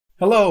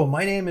Hello,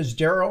 my name is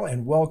Daryl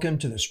and welcome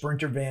to the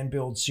Sprinter Van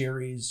Build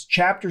Series.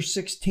 Chapter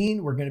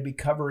 16, we're going to be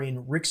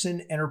covering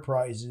Rixen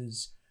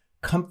Enterprises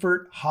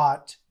Comfort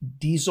Hot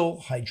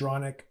Diesel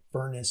Hydronic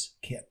Furnace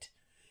Kit.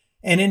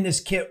 And in this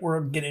kit, we're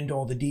going to get into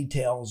all the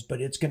details,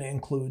 but it's going to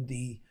include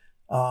the,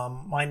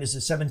 mine is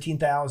a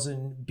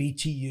 17,000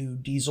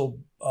 BTU diesel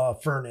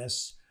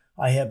furnace.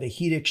 I have a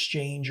heat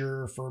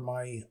exchanger for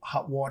my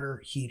hot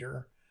water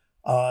heater.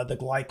 The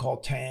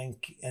glycol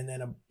tank, and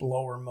then a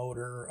blower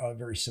motor,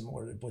 very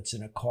similar to what's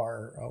in a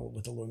car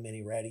with a little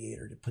mini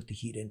radiator to put the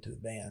heat into the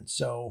van.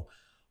 So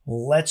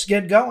let's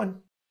get going.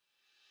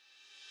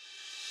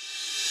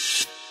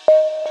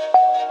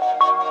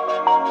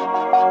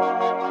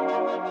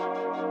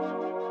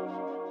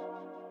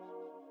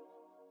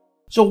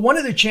 So one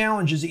of the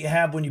challenges that you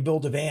have when you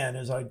build a van,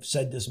 as I've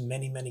said this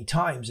many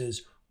times,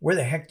 is where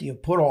the heck do you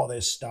put all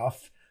this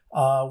stuff?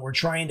 We're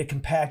trying to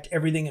compact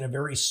everything in a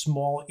very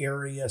small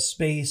area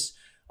space.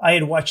 I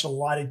had watched a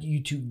lot of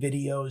YouTube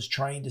videos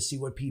trying to see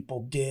what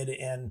people did,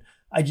 and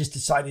I just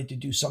decided to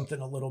do something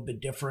a little bit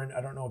different.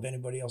 I don't know if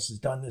anybody else has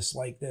done this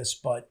like this,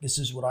 but this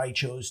is what I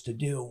chose to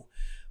do.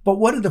 But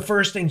one of the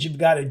first things you've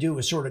got to do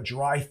is sort of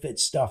dry fit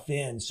stuff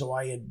in. So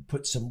I had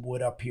put some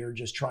wood up here,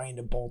 just trying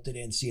to bolt it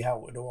in, see how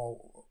it would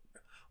all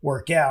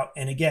work out.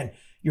 And again,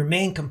 your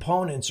main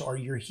components are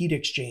your heat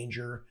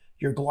exchanger,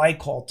 your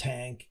glycol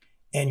tank,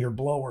 and your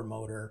blower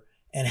motor.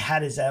 And how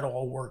does that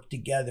all work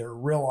together?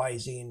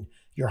 Realizing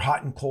your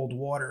hot and cold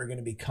water are going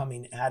to be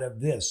coming out of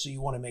this. So you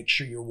want to make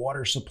sure your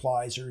water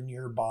supplies are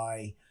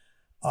nearby.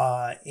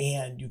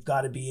 And you've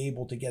got to be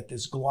able to get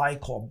this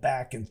glycol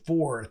back and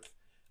forth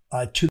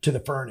to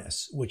the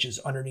furnace, which is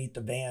underneath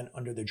the van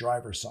under the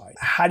driver's side.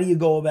 How do you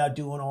go about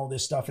doing all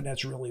this stuff? And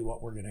that's really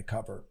what we're going to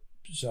cover.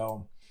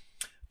 So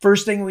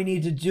first thing we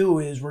need to do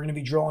is we're going to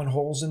be drilling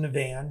holes in the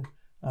van.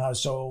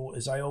 So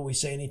as I always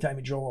say, anytime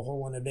you drill a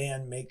hole in a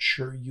van, make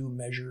sure you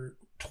measure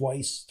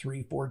twice,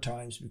 3, 4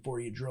 times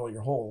before you drill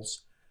your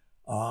holes,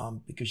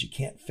 because you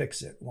can't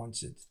fix it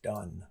once it's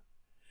done.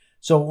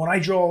 So when I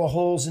drill the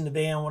holes in the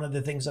van, one of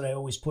the things that I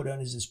always put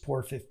on is this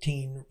POR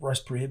 15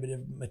 rust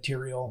prohibitive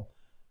material,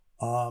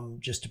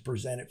 just to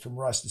present it from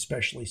rust,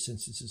 especially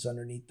since this is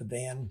underneath the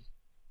van.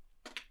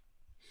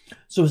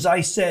 So as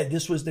I said,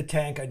 this was the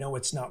tank. I know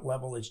it's not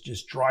level. It's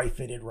just dry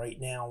fitted right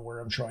now where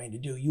I'm trying to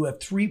do. You have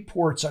 3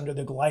 ports under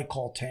the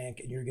glycol tank,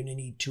 and you're going to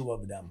need 2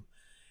 of them.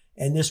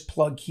 And this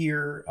plug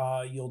here,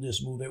 you'll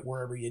just move it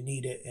wherever you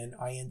need it. And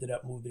I ended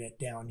up moving it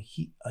down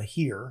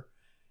here.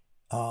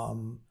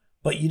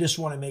 But you just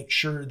want to make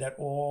sure that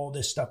all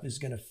this stuff is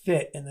going to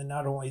fit. And then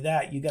not only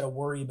that, you got to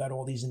worry about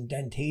all these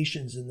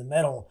indentations in the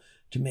metal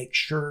to make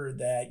sure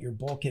that your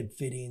bulkhead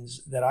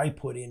fittings that I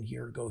put in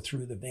here go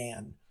through the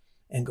van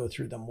and go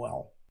through them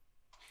well.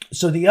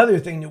 So the other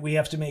thing that we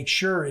have to make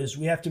sure is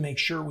we have to make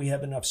sure we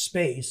have enough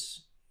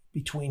space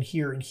between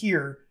here and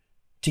here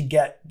to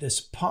get this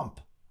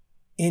pump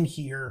in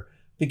here,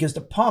 because the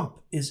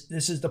pump is,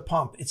 this is the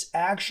pump. It's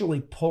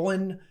actually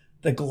pulling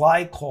the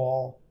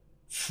glycol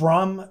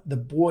from the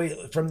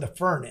boiler, from the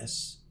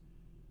furnace,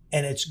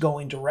 and it's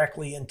going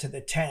directly into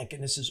the tank.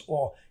 And this is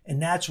all,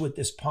 and that's what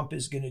this pump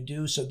is going to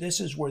do. So this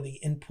is where the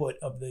input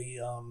of the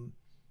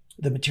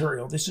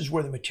material, this is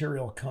where the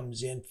material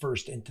comes in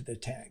first into the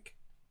tank.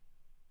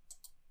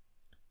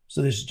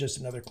 So this is just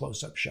another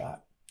close-up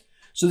shot.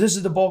 So this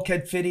is the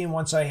bulkhead fitting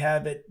once I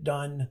have it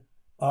done.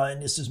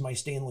 And this is my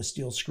stainless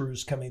steel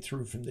screws coming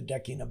through from the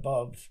decking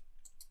above.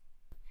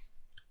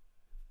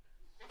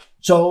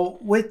 So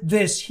with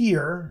this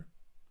here,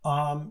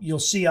 you'll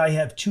see I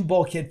have 2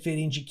 bulkhead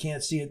fittings. You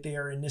can't see it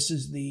there. And this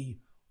is the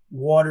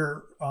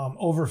water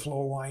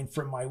overflow line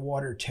from my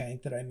water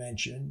tank that I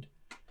mentioned.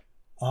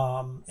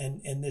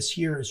 And this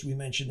here, as we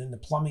mentioned in the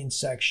plumbing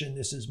section,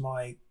 this is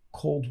my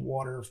cold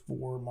water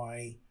for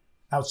my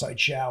outside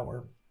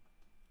shower.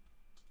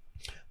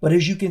 But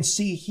as you can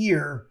see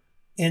here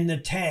in the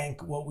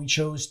tank, what we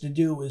chose to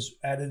do is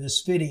out of this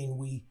fitting,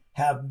 we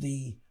have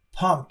the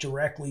pump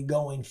directly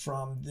going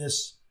from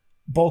this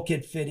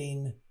bulkhead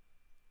fitting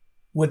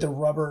with a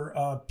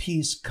rubber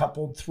piece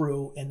coupled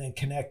through and then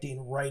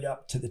connecting right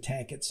up to the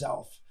tank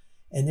itself.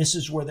 And this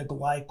is where the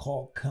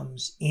glycol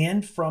comes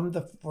in from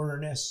the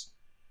furnace.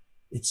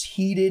 It's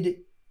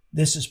heated.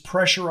 This is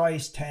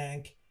pressurized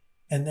tank.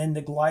 And then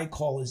the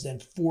glycol is then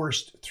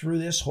forced through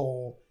this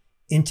hole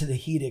into the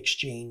heat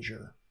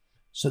exchanger.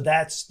 So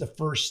that's the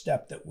first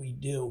step that we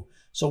do.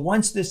 So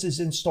once this is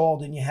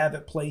installed and you have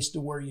it placed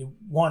to where you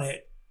want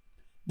it,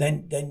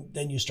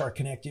 then you start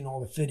connecting all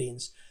the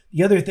fittings.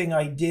 The other thing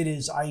I did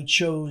is I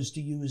chose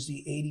to use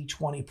the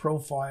 80-20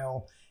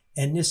 profile.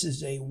 And this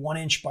is a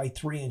 1" by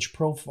 3"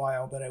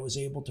 profile that I was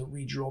able to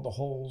re-drill the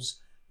holes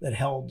that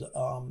held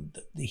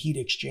the heat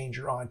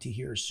exchanger onto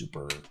here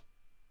super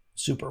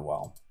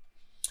well.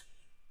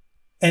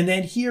 And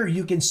then here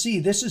you can see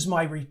this is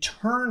my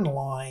return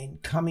line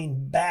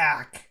coming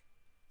back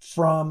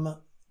from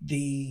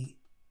the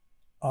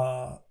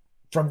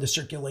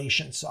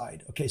circulation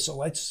side. Okay, so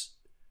let's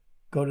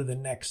go to the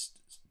next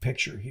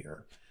picture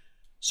here.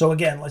 So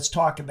again, let's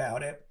talk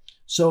about it.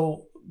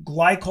 So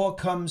glycol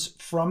comes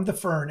from the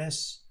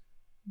furnace.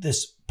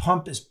 This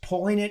pump is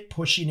pulling it,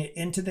 pushing it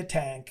into the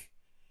tank.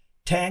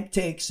 Tank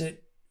takes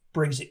it,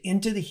 brings it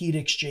into the heat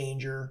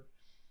exchanger,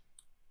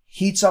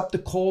 heats up the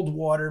cold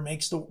water,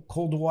 makes the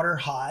cold water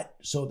hot.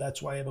 So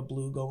that's why I have a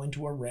blue go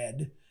into a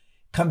red.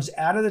 Comes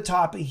out of the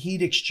top of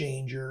heat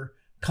exchanger,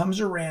 comes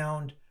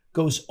around,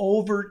 goes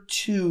over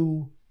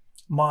to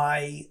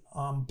my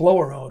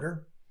blower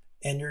motor,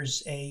 and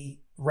there's a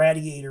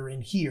radiator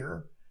in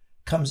here.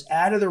 Comes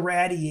out of the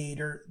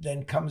radiator,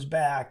 then comes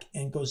back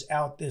and goes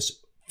out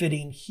this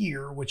fitting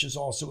here, which is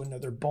also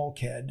another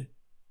bulkhead.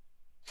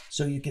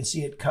 So you can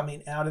see it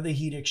coming out of the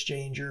heat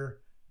exchanger,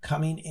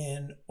 coming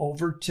in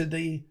over to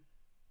the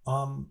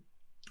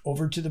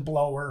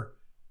blower,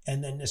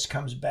 and then this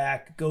comes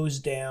back, goes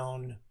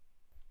down,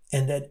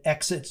 and then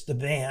exits the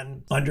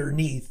van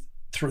underneath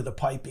through the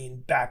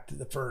piping back to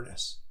the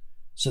furnace.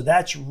 So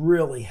that's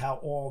really how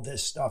all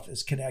this stuff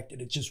is connected.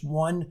 It's just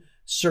one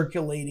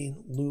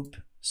circulating loop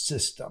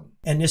system.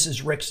 And this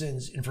is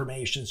Rixen's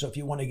information. So if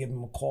you want to give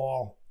them a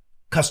call,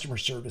 customer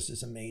service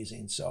is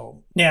amazing.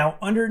 So now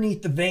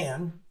underneath the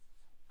van,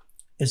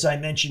 as I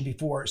mentioned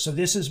before, so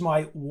this is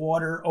my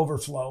water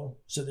overflow.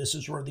 So this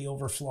is where the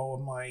overflow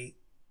of my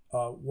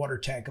water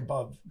tank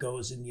above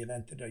goes in the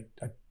event that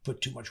I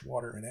put too much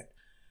water in it.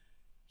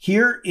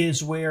 Here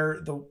is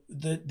where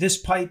this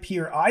pipe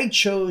here, I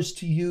chose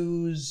to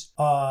use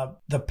the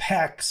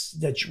PEX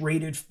that's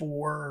rated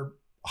for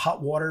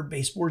hot water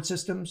baseboard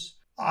systems.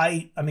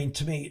 I mean,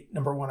 to me,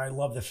 number one, I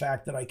love the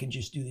fact that I can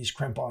just do these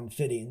crimp-on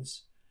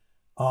fittings.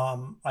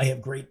 I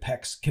have great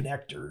PEX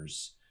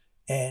connectors.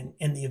 And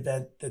in the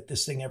event that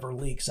this thing ever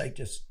leaks, I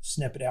just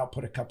snip it out,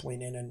 put a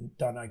coupling in, and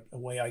done.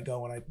 Away I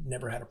go. And I've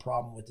never had a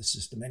problem with the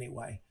system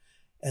anyway.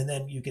 And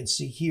then you can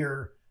see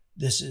here,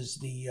 this is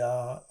the,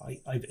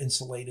 I've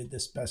insulated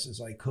this best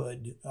as I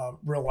could,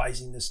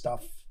 realizing this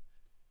stuff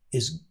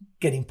is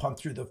getting pumped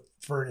through the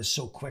furnace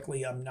so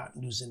quickly, I'm not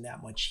losing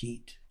that much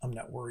heat. I'm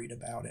not worried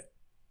about it.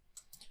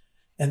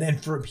 And then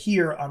from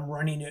here, I'm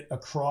running it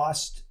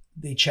across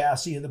the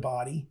chassis of the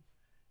body,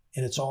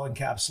 and it's all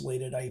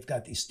encapsulated. I've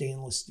got these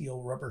stainless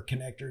steel rubber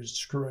connectors,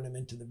 screwing them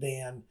into the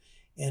van.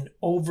 And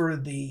over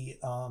the,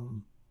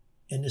 and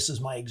this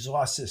is my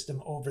exhaust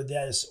system, over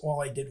this,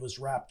 all I did was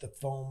wrap the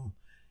foam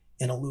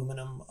in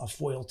aluminum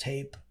foil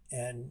tape,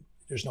 and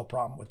there's no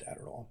problem with that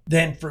at all.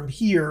 Then from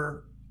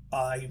here,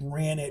 I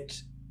ran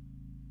it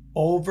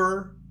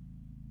over,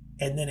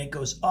 and then it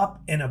goes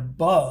up and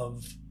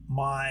above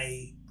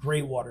my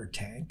gray water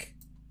tank.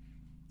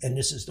 And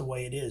this is the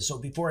way it is. So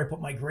before I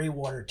put my gray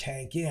water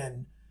tank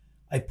in,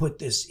 I put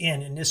this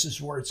in, and this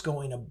is where it's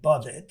going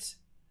above it.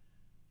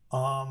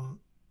 And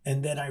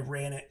then I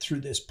ran it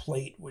through this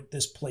plate. With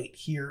this plate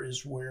here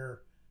is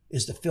where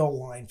is the fill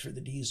line for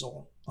the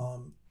diesel.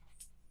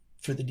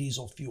 For the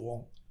diesel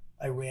fuel,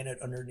 I ran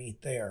it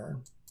underneath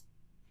there,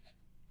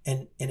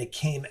 and it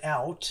came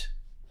out.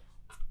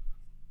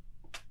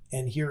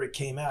 And here it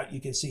came out. You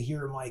can see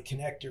here are my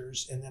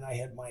connectors, and then I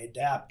had my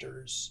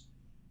adapters.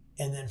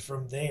 And then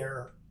from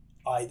there,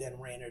 I then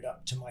ran it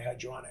up to my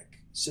hydronic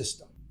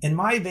system. In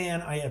my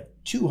van, I have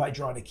two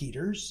hydronic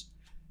heaters.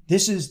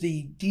 This is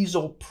the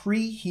diesel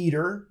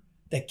preheater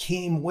that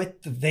came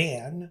with the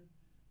van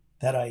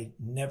that I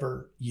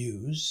never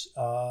use,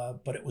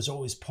 but it was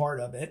always part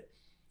of it.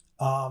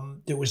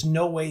 There was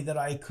no way that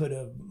I could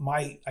have,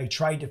 I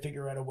tried to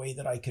figure out a way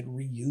that I could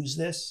reuse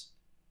this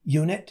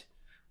unit,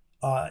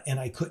 and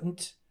I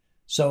couldn't.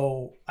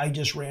 So I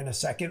just ran a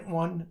second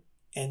one,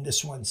 and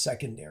this one's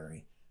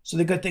secondary. So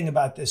the good thing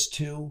about this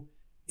too,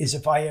 is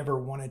if I ever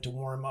wanted to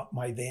warm up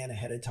my van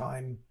ahead of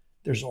time,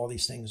 there's all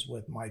these things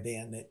with my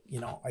van that, you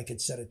know, I could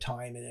set a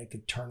time and it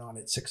could turn on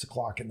at 6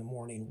 o'clock in the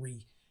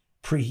morning,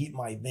 preheat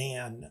my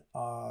van,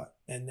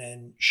 and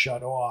then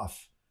shut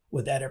off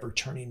without ever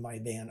turning my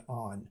van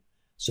on.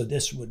 So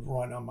this would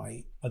run on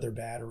my other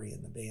battery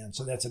in the van.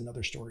 So that's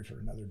another story for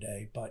another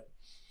day.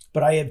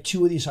 But I have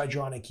two of these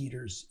hydronic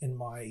heaters in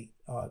my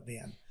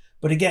van.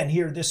 But again,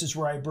 here, this is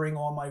where I bring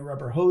all my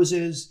rubber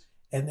hoses,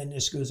 and then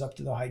this goes up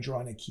to the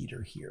hydronic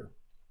heater here.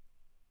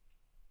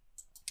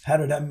 How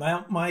did I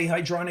mount my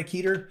hydronic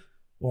heater?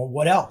 Well,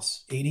 what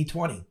else?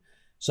 80-20.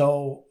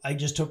 So I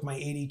just took my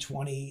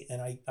 80-20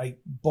 and I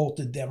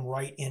bolted them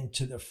right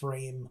into the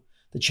frame,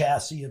 the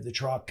chassis of the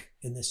truck.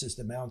 And this is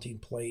the mounting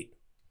plate.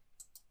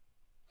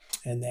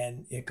 And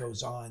then it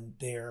goes on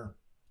there.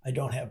 I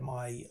don't have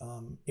my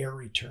air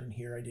return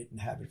here. I didn't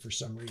have it for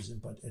some reason,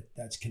 but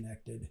that's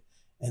connected.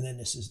 And then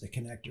this is the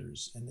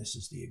connectors, and this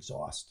is the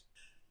exhaust.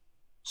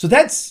 So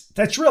that's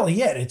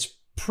really it. It's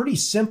pretty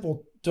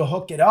simple to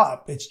hook it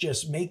up. It's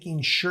just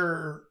making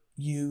sure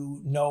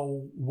you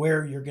know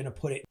where you're going to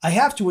put it. I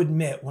have to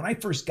admit, when I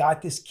first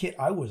got this kit,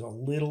 I was a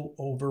little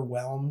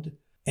overwhelmed,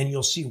 and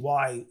you'll see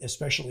why,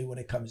 especially when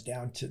it comes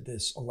down to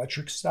this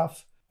electric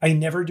stuff. I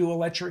never do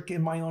electric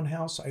in my own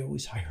house. I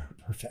always hire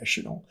a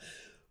professional.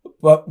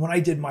 But when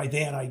I did my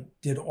van, I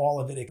did all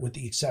of it with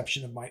the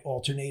exception of my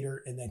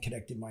alternator and then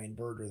connected my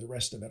inverter. The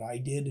rest of it I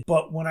did.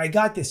 But when I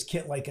got this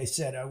kit, like I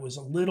said, I was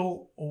a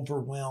little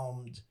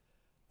overwhelmed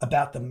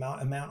about the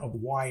amount of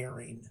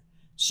wiring.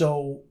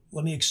 So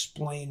let me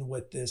explain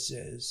what this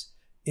is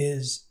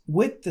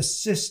with the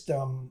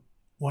system.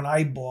 When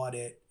I bought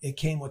it, it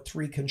came with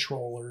 3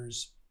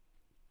 controllers.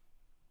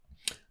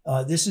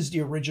 This is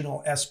the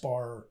original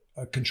S-bar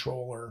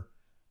controller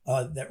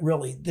that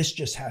really, this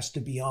just has to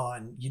be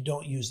on. You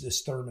don't use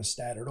this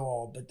thermostat at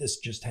all, but this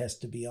just has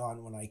to be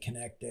on when I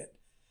connect it.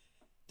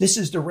 This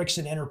is the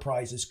Rixen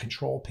Enterprises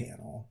control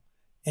panel.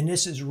 And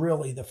this is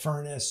really the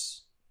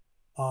furnace.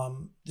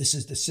 This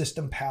is the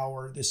system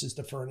power. This is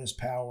the furnace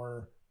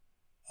power.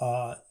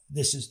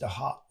 This is the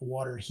hot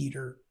water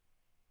heater.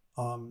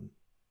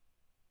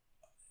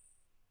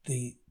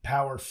 The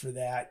power for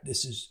that.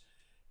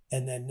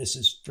 And then this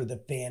is for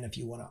the fan if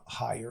you want a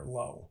high or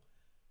low.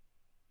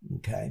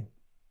 Okay.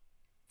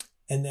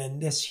 And then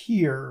this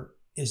here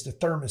is the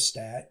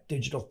thermostat,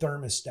 digital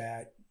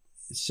thermostat.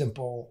 It's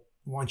simple.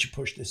 Once you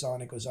push this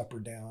on, it goes up or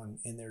down,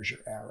 and there's your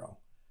arrow.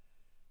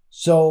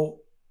 So,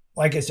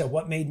 like I said,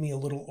 what made me a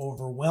little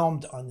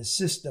overwhelmed on the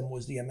system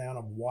was the amount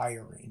of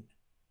wiring.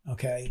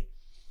 Okay.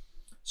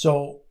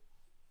 So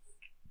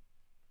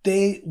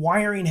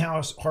wiring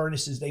house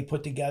harnesses they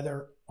put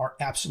together are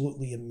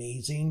absolutely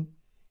amazing,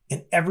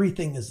 and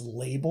everything is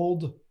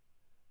labeled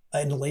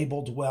and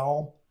labeled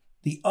well.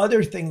 The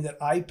other thing that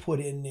I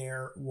put in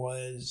there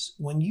was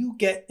when you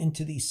get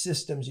into these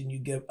systems and you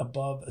get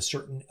above a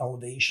certain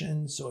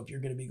elevation, so if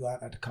you're going to be going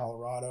out to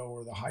Colorado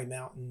or the high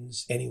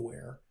mountains,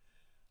 anywhere,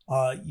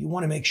 you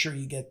want to make sure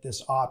you get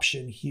this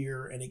option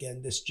here. And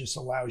again, this just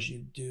allows you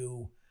to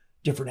do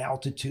different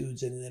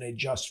altitudes and then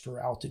adjust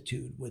for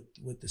altitude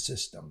with the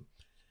system.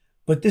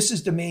 But this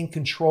is the main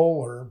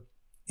controller,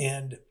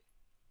 and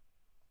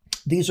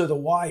these are the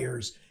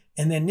wires.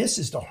 And then this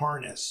is the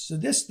harness. So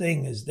this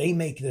thing is, they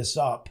make this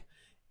up.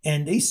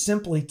 And they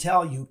simply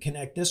tell you,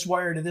 connect this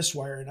wire to this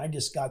wire. And I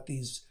just got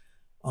these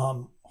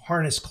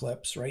harness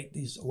clips, right?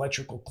 These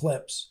electrical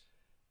clips.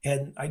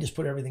 And I just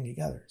put everything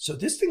together. So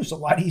this thing was a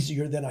lot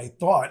easier than I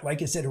thought.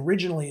 Like I said,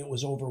 originally it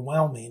was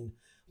overwhelming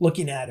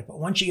looking at it.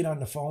 But once you get on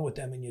the phone with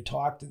them and you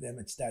talk to them,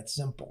 it's that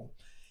simple.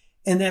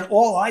 And then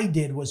all I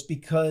did was,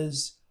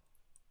 because,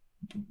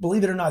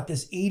 believe it or not,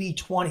 this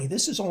 80/20,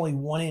 this is only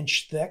 1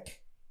 inch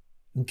thick.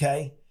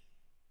 Okay.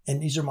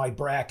 And these are my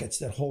brackets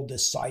that hold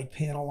this side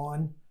panel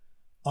on.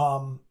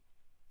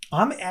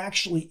 I'm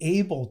actually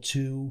able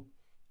to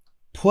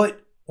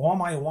put all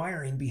my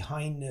wiring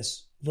behind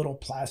this little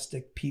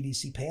plastic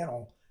PVC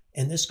panel,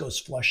 and this goes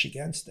flush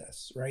against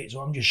this, right? So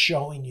I'm just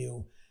showing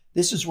you,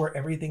 this is where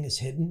everything is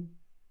hidden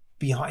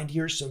behind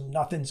here, so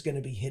nothing's going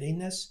to be hitting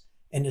this,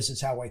 and this is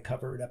how I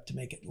cover it up to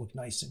make it look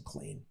nice and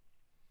clean.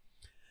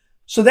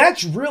 So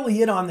that's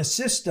really it on the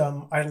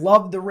system. I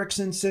love the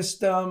Rixen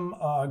system.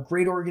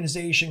 Great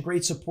organization,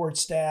 great support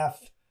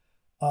staff.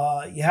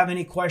 You have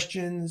any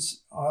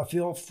questions,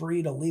 feel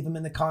free to leave them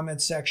in the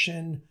comments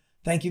section.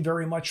 Thank you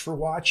very much for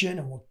watching,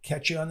 and we'll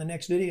catch you on the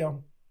next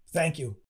video. Thank you.